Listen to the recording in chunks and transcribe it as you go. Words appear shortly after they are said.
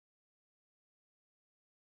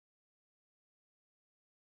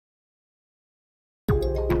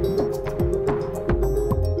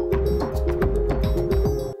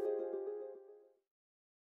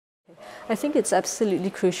I think it's absolutely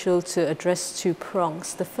crucial to address two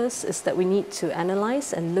prongs. The first is that we need to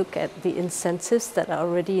analyze and look at the incentives that are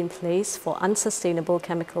already in place for unsustainable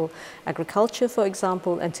chemical agriculture, for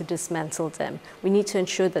example, and to dismantle them. We need to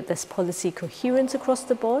ensure that there's policy coherence across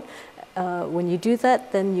the board. When you do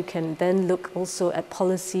that, then you can then look also at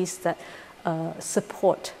policies that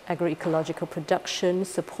support agroecological production,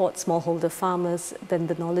 support smallholder farmers, then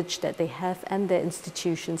the knowledge that they have and their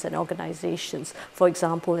institutions and organizations. For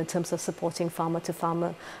example, in terms of supporting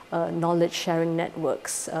farmer-to-farmer knowledge sharing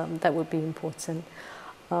networks, that would be important.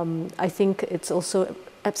 I think it's also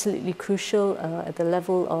absolutely crucial at the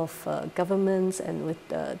level of governments and with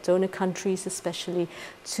donor countries especially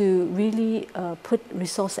to really put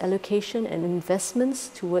resource allocation and investments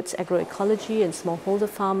towards agroecology and smallholder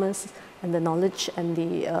farmers and the knowledge and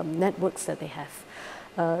the networks that they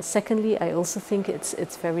have. Secondly, I also think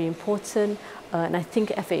it's very important, and I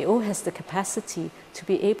think FAO has the capacity to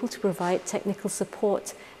be able to provide technical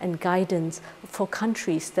support and guidance for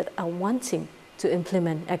countries that are wanting to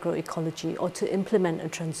implement agroecology or to implement a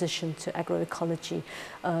transition to agroecology.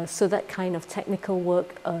 So that kind of technical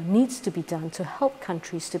work needs to be done to help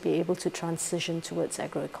countries to be able to transition towards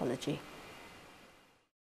agroecology.